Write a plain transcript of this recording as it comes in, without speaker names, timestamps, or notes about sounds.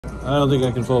I don't think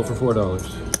I can fold for $4.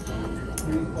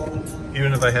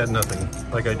 Even if I had nothing,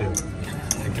 like I do.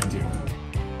 I can do.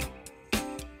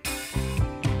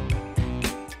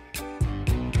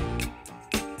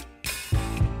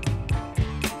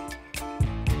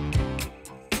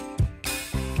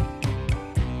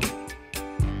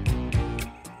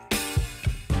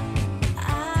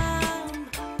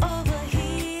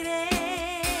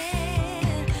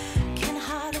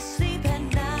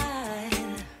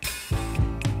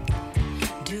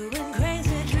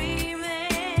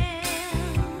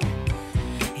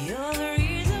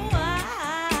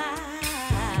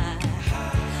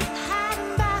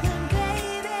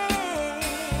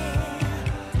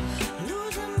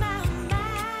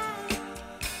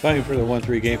 Fighting for the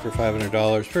 1-3 game for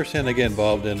 $500. First hand I get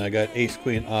involved in, I got ace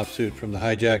queen offsuit from the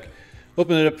hijack.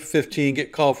 Open it up for 15,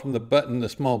 get called from the button, the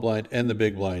small blind, and the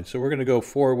big blind. So we're going to go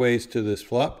 4 ways to this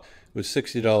flop with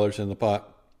 $60 in the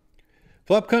pot.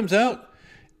 Flop comes out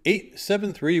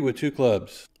 8-7-3 with 2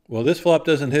 clubs. Well, this flop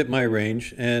doesn't hit my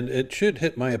range, and it should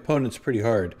hit my opponent's pretty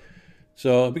hard.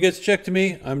 So if it gets checked to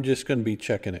me, I'm just going to be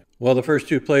checking it. Well, the first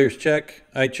 2 players check,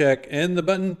 I check, and the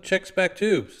button checks back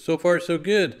too. So far, so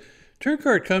good. Turn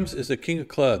card comes as a king of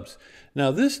clubs.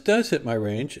 Now this does hit my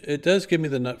range. It does give me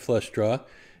the nut flush draw.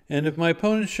 And if my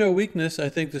opponents show weakness, I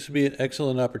think this would be an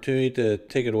excellent opportunity to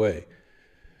take it away.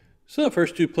 So the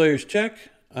first 2 players check.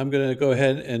 I'm going to go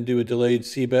ahead and do a delayed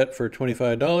C-bet for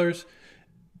 $25.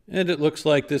 And it looks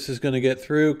like this is going to get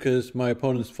through because my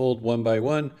opponents fold 1 by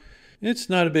 1. It's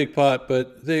not a big pot,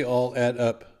 but they all add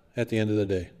up at the end of the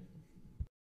day.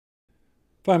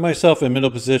 Find myself in middle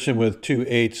position with 2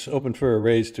 8s, open for a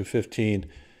raise to 15.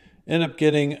 End up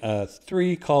getting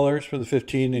 3 callers for the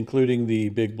 15, including the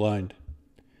big blind.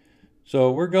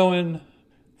 So we're going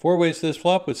 4 ways to this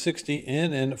flop with 60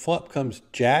 in, and the flop comes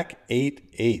Jack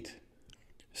 8-8.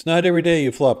 It's not every day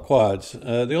you flop quads.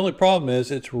 The only problem is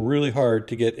it's really hard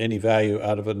to get any value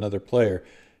out of another player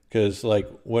because, like,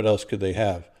 what else could they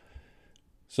have?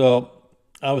 So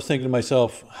I was thinking to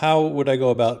myself, how would I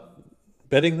go about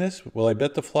betting this? Will I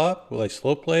bet the flop? Will I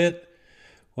slow play it?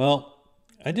 Well,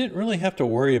 I didn't really have to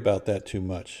worry about that too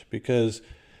much because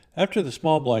after the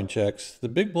small blind checks, the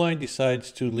big blind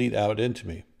decides to lead out into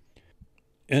me.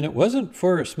 And it wasn't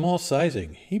for a small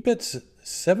sizing. He bets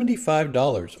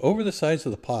 $75 over the size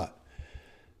of the pot.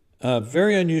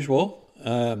 Very unusual.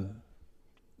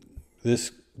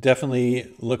 This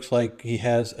definitely looks like he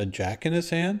has a jack in his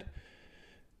hand.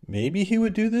 Maybe he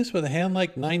would do this with a hand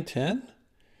like 9-10?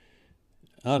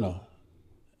 I don't know.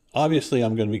 Obviously,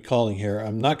 I'm going to be calling here.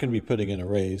 I'm not going to be putting in a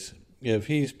raise. If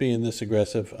he's being this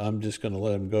aggressive, I'm just going to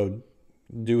let him go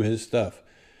do his stuff.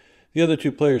 The other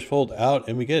 2 players fold out,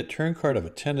 and we get a turn card of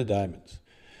a 10 of diamonds.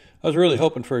 I was really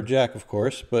hoping for a jack, of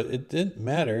course, but it didn't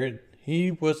matter. He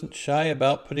wasn't shy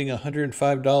about putting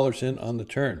 $105 in on the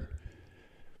turn.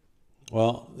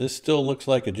 Well, this still looks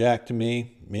like a jack to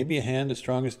me. Maybe a hand as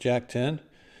strong as Jack 10.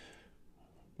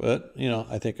 But, you know,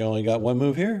 I think I only got 1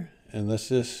 move here. And let's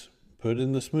just put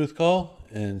in the smooth call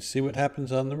and see what happens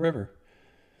on the river.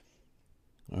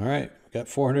 All right, got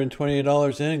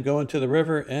 $428 in, going to the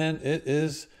river, and it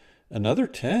is another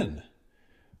 10.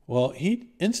 Well, he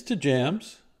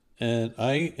insta-jams, and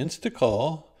I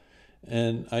insta-call,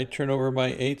 and I turn over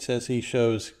my 8s as he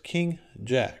shows King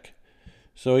Jack.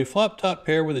 So he flopped top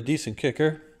pair with a decent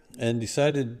kicker and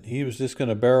decided he was just going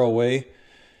to barrel away,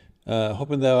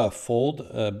 hoping that I'll fold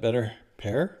a better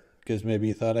pair. Because maybe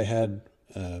he thought I had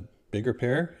a bigger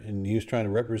pair and he was trying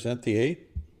to represent the 8.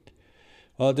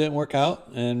 Well, it didn't work out,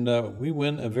 and we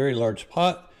win a very large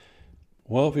pot.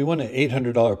 Well, if we won an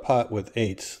 $800 pot with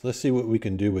 8s, let's see what we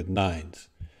can do with 9s.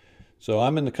 So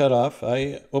I'm in the cutoff.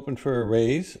 I open for a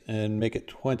raise and make it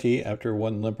 20 after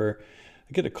 1 limper.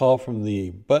 I get a call from the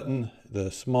button,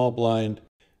 the small blind,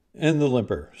 and the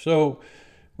limper. So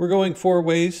we're going 4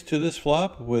 ways to this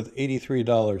flop with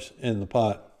 $83 in the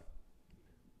pot.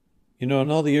 You know,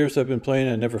 in all the years I've been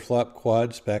playing, I never flopped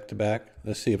quads back to back.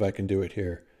 Let's see if I can do it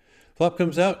here. Flop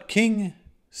comes out, King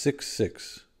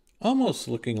 6-6. Almost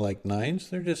looking like 9s.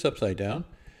 They're just upside down.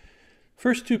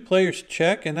 First 2 players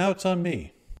check, and now it's on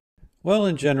me. Well,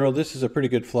 in general, this is a pretty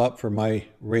good flop for my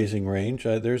raising range.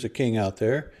 There's a king out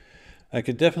there. I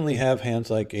could definitely have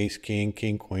hands like ace-king,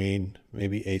 king-queen,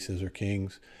 maybe aces or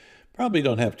kings. Probably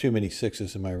don't have too many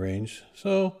 6s in my range.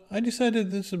 So I decided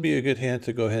this would be a good hand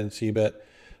to go ahead and c-bet.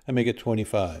 I make it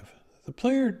 25. The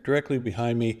player directly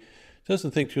behind me doesn't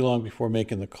think too long before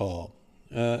making the call.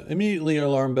 Immediately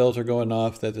alarm bells are going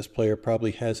off that this player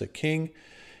probably has a king.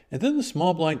 And then the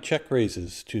small blind check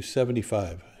raises to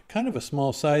 75. Kind of a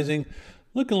small sizing,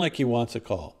 looking like he wants a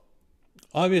call.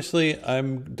 Obviously,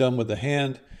 I'm done with the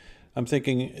hand. I'm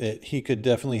thinking that he could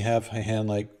definitely have a hand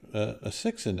like a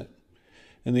 6 in it.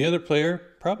 And the other player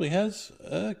probably has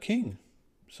a king.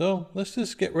 So let's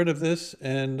just get rid of this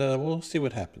and we'll see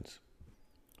what happens.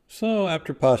 So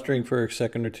after posturing for a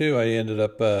second or two, I ended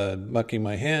up mucking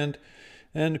my hand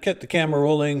and kept the camera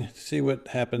rolling to see what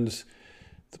happens.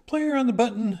 The player on the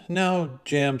button now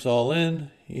jams all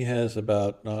in. He has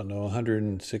about, I don't know,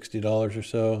 $160 or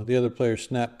so. The other player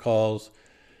snap calls.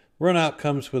 Run out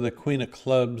comes with a queen of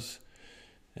clubs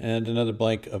and another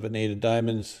blank of an 8 of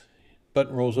diamonds.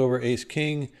 Button rolls over ace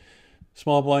king.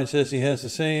 Small blind says he has the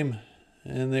same,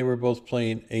 and they were both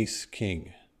playing ace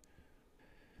king.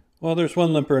 Well, there's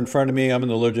one limper in front of me. I'm in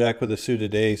the low jack with a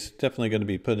suited ace. Definitely going to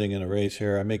be putting in a raise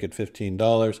here. I make it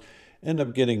 $15. End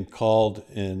up getting called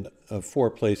in 4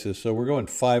 places. So we're going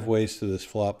 5 ways to this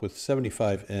flop with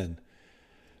 75 in.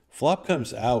 Flop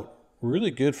comes out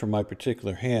really good for my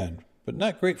particular hand, but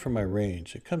not great for my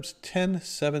range. It comes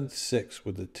 10-7-6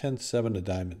 with the 10-7 of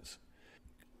diamonds.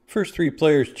 First 3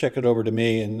 players check it over to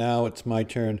me, and now it's my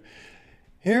turn.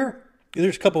 Here,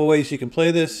 there's a couple of ways you can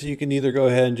play this. You can either go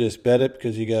ahead and just bet it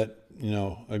because you got,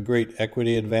 a great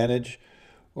equity advantage,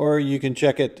 or you can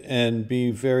check it and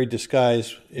be very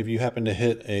disguised if you happen to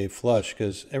hit a flush,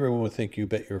 because everyone would think you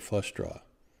bet your flush draw.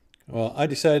 Well, I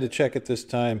decided to check it this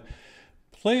time.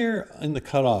 Player in the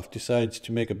cutoff decides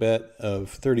to make a bet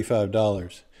of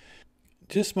 $35.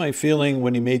 Just my feeling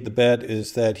when he made the bet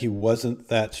is that he wasn't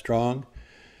that strong.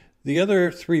 The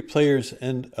other 3 players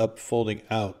end up folding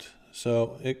out.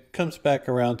 So it comes back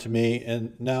around to me,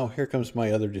 and now here comes my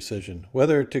other decision.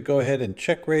 Whether to go ahead and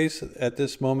check raise at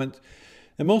this moment,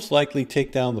 and most likely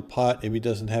take down the pot if he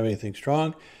doesn't have anything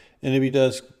strong. And if he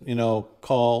does,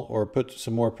 call or put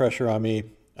some more pressure on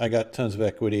me, I got tons of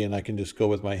equity and I can just go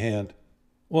with my hand.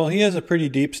 Well, he has a pretty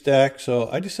deep stack, so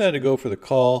I decided to go for the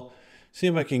call, see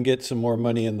if I can get some more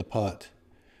money in the pot.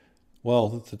 Well,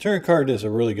 the turn card is a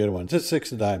really good one. It's a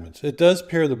 6 of diamonds. It does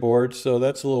pair the board, so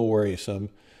that's a little worrisome.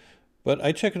 But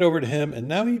I check it over to him, and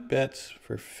now he bets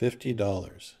for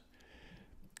 $50.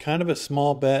 Kind of a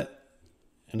small bet,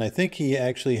 and I think he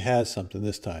actually has something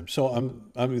this time. So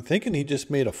I'm thinking he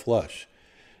just made a flush.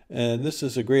 And this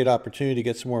is a great opportunity to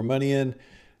get some more money in.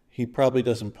 He probably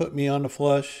doesn't put me on the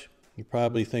flush. He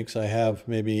probably thinks I have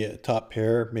maybe a top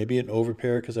pair, maybe an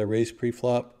overpair because I raised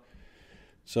pre-flop.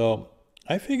 So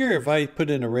I figure if I put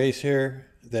in a raise here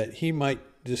that he might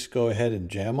just go ahead and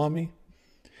jam on me.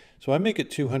 So I make it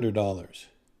 $200.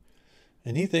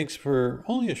 And he thinks for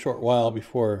only a short while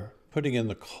before putting in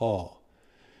the call.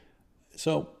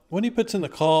 So when he puts in the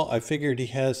call, I figured he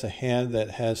has a hand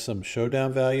that has some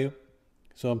showdown value.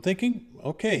 So I'm thinking,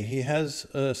 okay, he has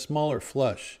a smaller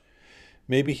flush.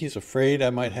 Maybe he's afraid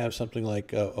I might have something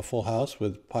like a full house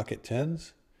with pocket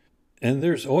tens. And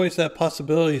there's always that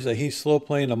possibility that he's slow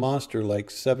playing a monster like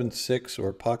 7-6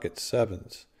 or pocket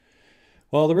sevens.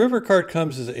 Well, the river card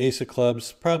comes as an ace of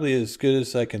clubs, probably as good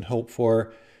as I can hope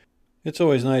for. It's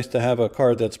always nice to have a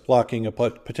card that's blocking a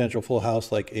potential full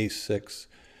house like ace 6.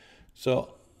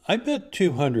 So I bet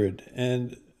 200,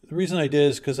 and the reason I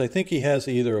did is because I think he has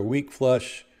either a weak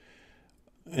flush,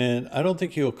 and I don't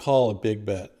think he'll call a big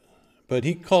bet. But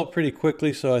he called pretty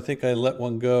quickly, so I think I let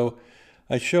one go.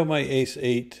 I show my ace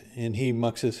 8, and he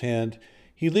mucks his hand.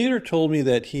 He later told me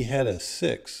that he had a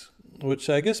 6.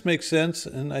 Which I guess makes sense,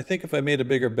 and I think if I made a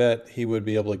bigger bet, he would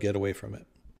be able to get away from it.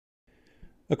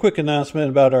 A quick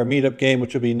announcement about our meetup game,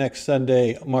 which will be next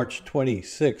Sunday, March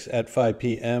 26th at 5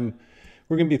 p.m.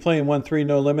 We're going to be playing 1-3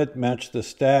 no limit, match the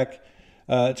stack.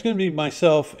 It's going to be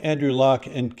myself, Andrew Locke,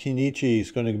 and Kenichi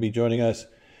is going to be joining us.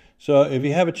 So if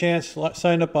you have a chance,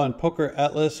 sign up on Poker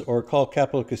Atlas or call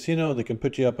Capital Casino. They can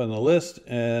put you up on the list,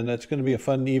 and it's going to be a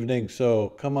fun evening. So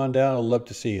come on down. I'd love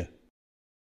to see you.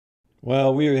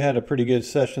 Well, we had a pretty good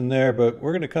session there, but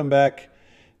we're going to come back,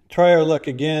 try our luck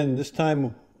again. This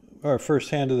time, our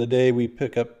first hand of the day, we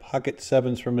pick up pocket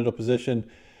sevens from middle position,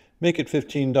 make it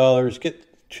 $15,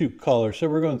 get 2 callers. So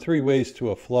we're going 3 ways to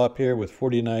a flop here with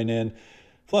 49 in.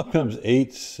 Flop comes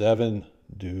 8, 7,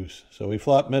 deuce. So we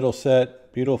flop middle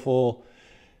set, beautiful.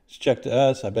 It's check to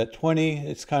us. I bet 20.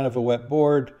 It's kind of a wet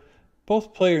board.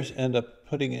 Both players end up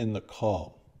putting in the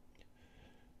call.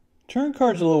 Turn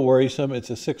card's a little worrisome. It's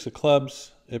a 6 of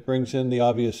clubs. It brings in the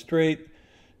obvious straight,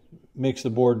 makes the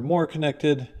board more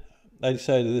connected. I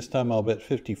decided this time I'll bet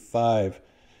 55.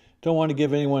 Don't want to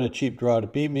give anyone a cheap draw to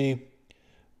beat me.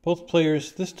 Both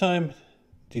players this time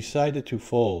decided to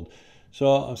fold.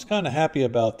 So I was kind of happy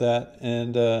about that.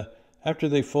 And after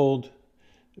they fold,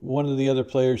 one of the other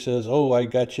players says, "Oh, I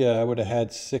got you. I would have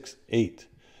had 6-8."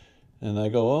 And I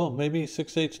go, "Oh, maybe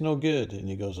 6-8's no good." And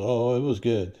he goes, "Oh, it was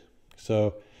good."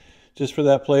 So just for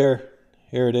that player,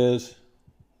 here it is.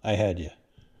 I had you.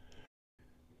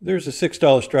 There's a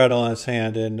 $6 straddle on his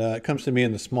hand, and it comes to me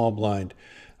in the small blind.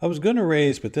 I was going to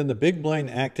raise, but then the big blind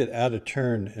acted out of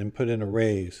turn and put in a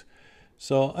raise.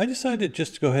 So I decided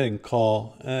just to go ahead and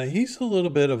call. He's a little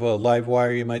bit of a live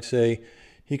wire, you might say.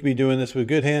 He could be doing this with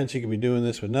good hands. He could be doing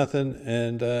this with nothing.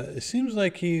 And it seems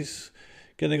like he's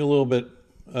getting a little bit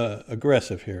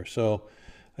aggressive here. So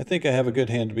I think I have a good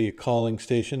hand to be a calling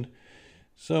station.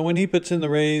 So when he puts in the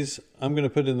raise, I'm going to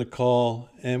put in the call.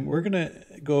 And we're going to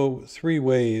go three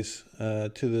ways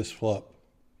to this flop.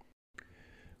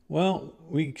 Well,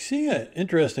 we see an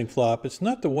interesting flop. It's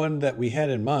not the one that we had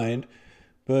in mind,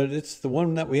 but it's the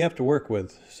one that we have to work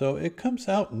with. So it comes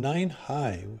out 9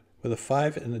 high with a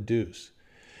 5 and a deuce.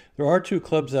 There are 2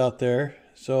 clubs out there,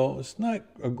 so it's not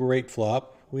a great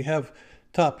flop. We have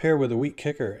top pair with a weak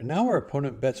kicker, and now our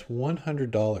opponent bets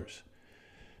 $100.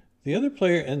 The other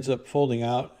player ends up folding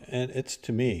out, and it's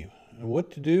to me.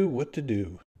 What to do, what to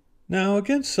do. Now,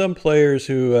 against some players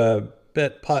who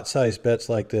bet pot-sized bets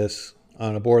like this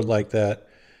on a board like that,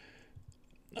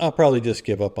 I'll probably just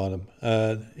give up on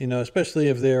them, especially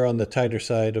if they're on the tighter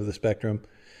side of the spectrum.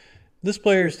 This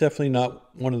player is definitely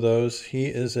not one of those. He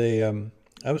is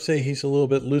I would say he's a little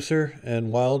bit looser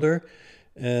and wilder,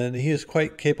 and he is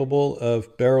quite capable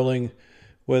of barreling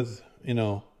with,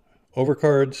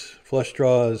 overcards, flush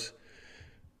draws,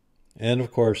 and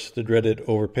of course the dreaded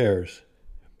overpairs.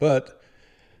 But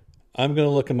I'm going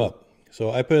to look him up.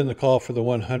 So I put in the call for the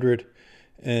 100.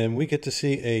 And we get to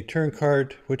see a turn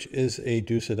card, which is a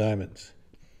deuce of diamonds.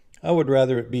 I would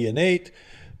rather it be an 8,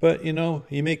 but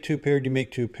you make 2 paired, you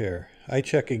make 2 pair. I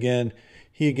check again.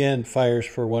 He again fires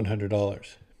for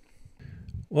 $100.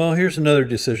 Well, here's another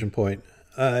decision point.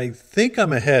 I think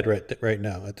I'm ahead right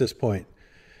now at this point.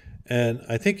 And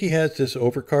I think he has this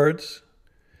overcards.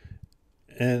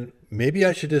 And maybe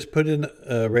I should just put in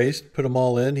a raise, put them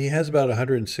all in. He has about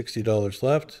 $160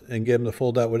 left and get him to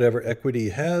fold out whatever equity he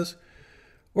has.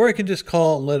 Or I can just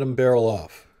call and let him barrel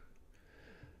off.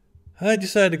 I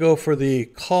decided to go for the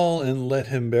call and let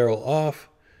him barrel off.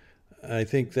 I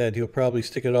think that he'll probably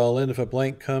stick it all in if a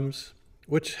blank comes,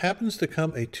 which happens to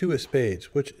come a 2 of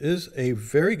spades, which is a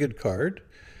very good card.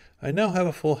 I now have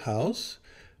a full house.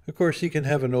 Of course, he can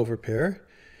have an overpair.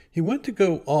 He went to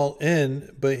go all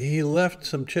in, but he left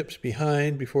some chips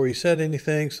behind before he said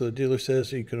anything, so the dealer says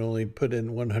he can only put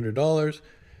in $100.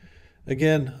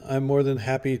 Again, I'm more than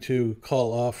happy to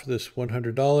call off this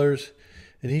 $100,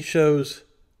 and he shows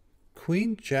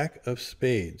Queen Jack of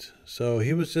spades. So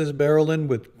he was just barreling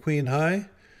with Queen high,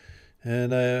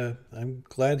 and I'm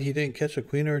glad he didn't catch a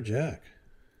queen or a jack.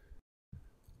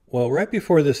 Well, right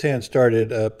before this hand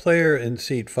started, a player in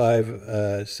seat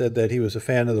 5 said that he was a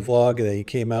fan of the vlog and that he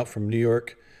came out from New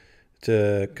York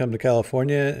to come to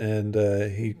California, and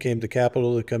he came to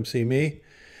Capitol to come see me.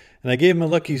 And I gave him a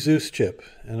Lucky Zeus chip,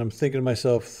 and I'm thinking to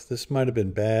myself, this might have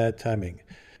been bad timing.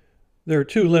 There are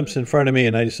 2 limps in front of me,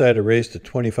 and I decided to raise to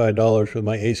 $25 with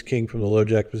my ace-king from the low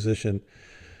jack position.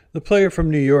 The player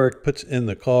from New York puts in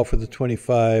the call for the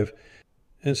 25,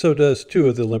 and so does 2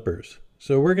 of the limpers.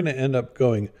 So we're going to end up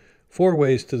going 4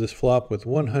 ways to this flop with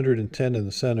 110 in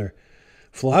the center.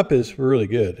 Flop is really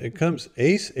good. It comes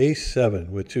ace, ace,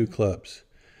 7 with 2 clubs.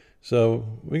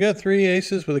 So we got 3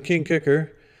 aces with a king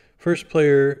kicker. First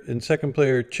player and second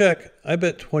player check. I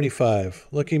bet 25.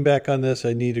 Looking back on this,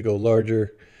 I need to go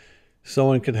larger.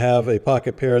 Someone could have a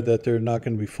pocket pair that they're not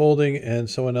going to be folding, and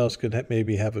someone else could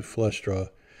maybe have a flush draw.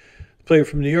 The player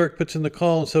from New York puts in the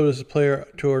call, and so does the player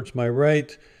towards my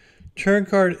right. Turn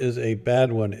card is a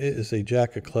bad one. It is a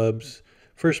jack of clubs.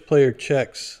 First player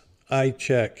checks. I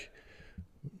check.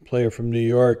 Player from New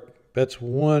York bets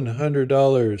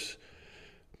 $100.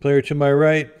 Player to my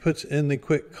right puts in the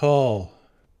quick call.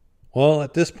 Well,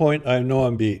 at this point, I know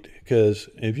I'm beat, because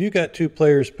if you got 2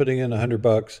 players putting in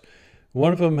 $100,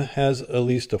 one of them has at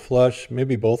least a flush,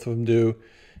 maybe both of them do,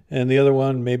 and the other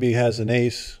one maybe has an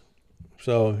ace.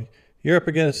 So you're up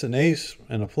against an ace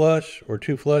and a flush, or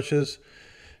 2 flushes.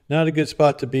 Not a good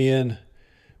spot to be in,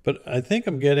 but I think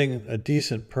I'm getting a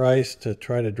decent price to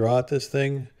try to draw at this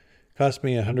thing. Cost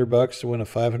me $100 to win a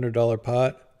 $500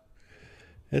 pot.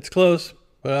 It's close,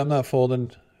 but I'm not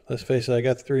folding. Let's face it, I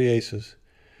got 3 aces.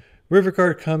 River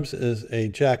card comes as a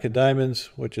jack of diamonds,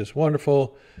 which is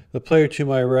wonderful. The player to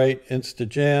my right insta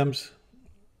jams.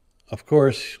 Of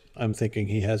course, I'm thinking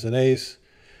he has an ace.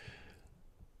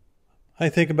 I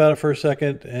think about it for a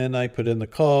second, and I put in the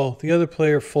call. The other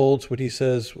player folds what he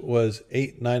says was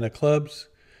 8, 9 of clubs.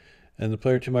 And the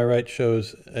player to my right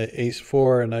shows ace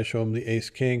 4, and I show him the ace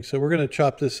king. So we're going to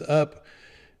chop this up.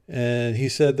 And he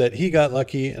said that he got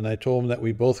lucky, and I told him that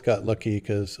we both got lucky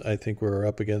because I think we were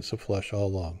up against a flush all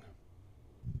along.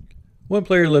 One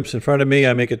player limps in front of me.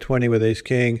 I make a 20 with ace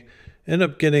king. End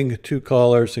up getting 2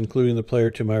 callers, including the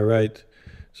player to my right.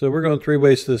 So we're going 3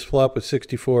 ways to this flop with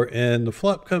 64, and the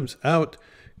flop comes out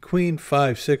queen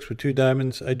 5-6 with 2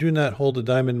 diamonds. I do not hold a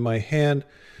diamond in my hand,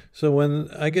 so when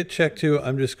I get checked to,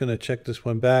 I'm just going to check this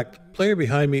one back. The player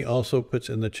behind me also puts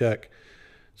in the check.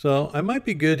 So I might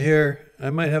be good here.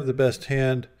 I might have the best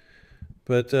hand,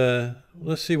 but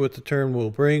let's see what the turn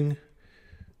will bring.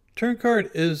 Turn card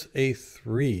is a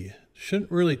 3.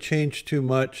 Shouldn't really change too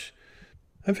much.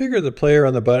 I figured the player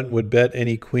on the button would bet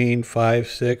any queen,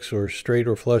 5-6, or straight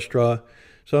or flush draw,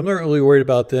 so I'm not really worried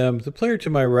about them. The player to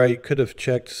my right could have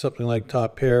checked something like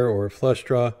top pair or flush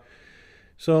draw.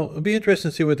 So it'll be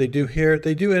interesting to see what they do here.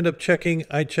 They do end up checking.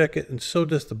 I check it, and so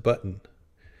does the button.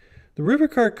 The river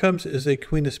card comes as a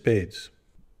queen of spades.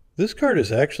 This card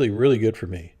is actually really good for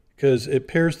me because it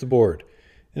pairs the board.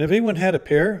 And if anyone had a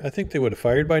pair, I think they would have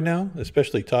fired by now,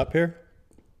 especially top pair.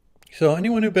 So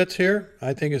anyone who bets here,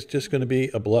 I think is just going to be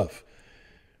a bluff.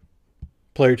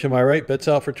 Player to my right bets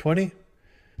out for 20.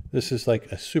 This is like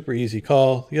a super easy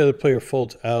call. The other player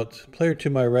folds out. Player to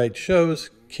my right shows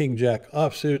king jack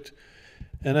offsuit,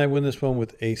 and I win this one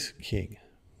with ace king.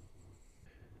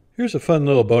 Here's a fun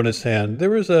little bonus hand. There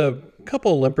was a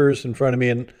couple limpers in front of me,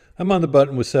 and I'm on the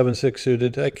button with 7-6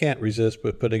 suited. I can't resist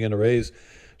but putting in a raise.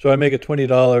 So I make it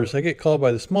 $20. I get called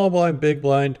by the small blind, big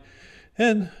blind,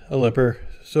 and a limper.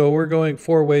 So we're going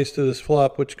 4 ways to this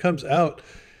flop, which comes out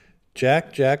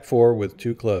jack, jack 4 with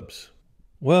 2 clubs.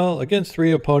 Well, against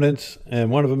 3 opponents,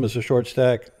 and one of them is a short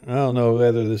stack, I don't know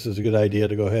whether this is a good idea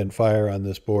to go ahead and fire on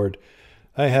this board.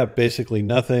 I have basically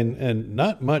nothing and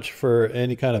not much for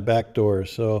any kind of backdoor.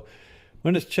 So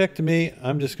when it's checked to me,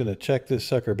 I'm just going to check this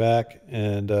sucker back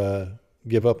and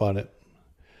give up on it.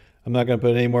 I'm not going to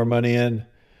put any more money in.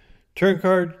 Turn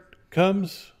card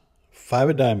comes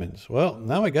 5 of diamonds. Well,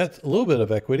 now I got a little bit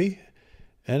of equity,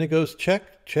 and it goes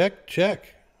check, check, check.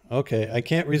 Okay, I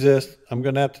can't resist. I'm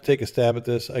going to have to take a stab at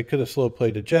this. I could have slow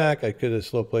played a jack. I could have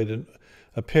slow played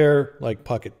a pair like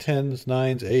pocket 10s,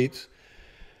 9s, 8s.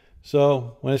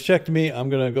 So when it's checked to me, I'm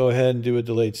going to go ahead and do a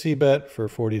delayed c-bet for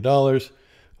 $40,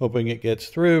 hoping it gets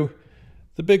through.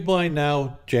 The big blind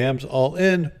now jams all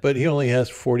in, but he only has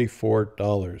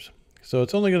 $44. So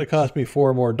it's only going to cost me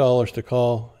 $4 more to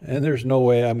call, and there's no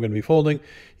way I'm going to be folding,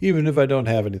 even if I don't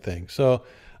have anything. So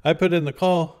I put in the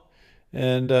call,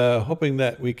 and hoping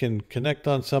that we can connect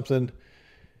on something.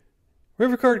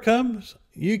 River card comes,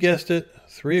 you guessed it,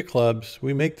 3 of clubs.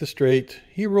 We make the straight.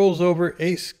 He rolls over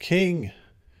ace king,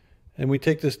 and we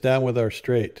take this down with our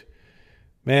straight.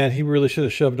 Man, he really should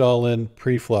have shoved all in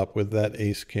pre-flop with that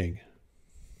ace king.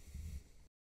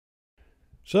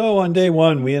 So on day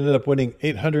 1, we ended up winning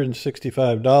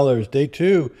 $865. Day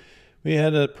 2, we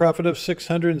had a profit of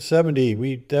 $670.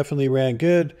 We definitely ran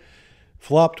good,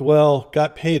 flopped well,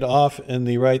 got paid off in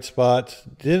the right spots,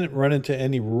 didn't run into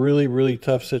any really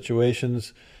tough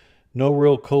situations. No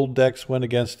real cold decks went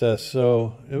against us,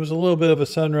 so it was a little bit of a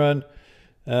sun run,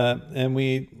 and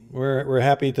we're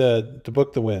happy to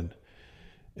book the win.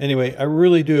 Anyway, I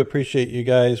really do appreciate you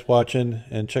guys watching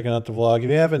and checking out the vlog. If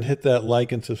you haven't hit that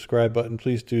like and subscribe button,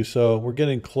 please do so. We're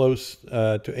getting close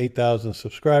to 8,000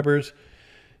 subscribers.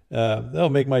 That'll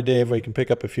make my day if I can pick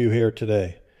up a few here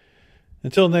today.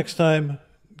 Until next time,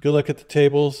 good luck at the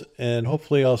tables, and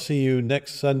hopefully I'll see you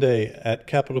next Sunday at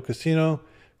Capital Casino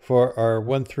for our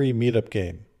 1-3 meetup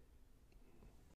game.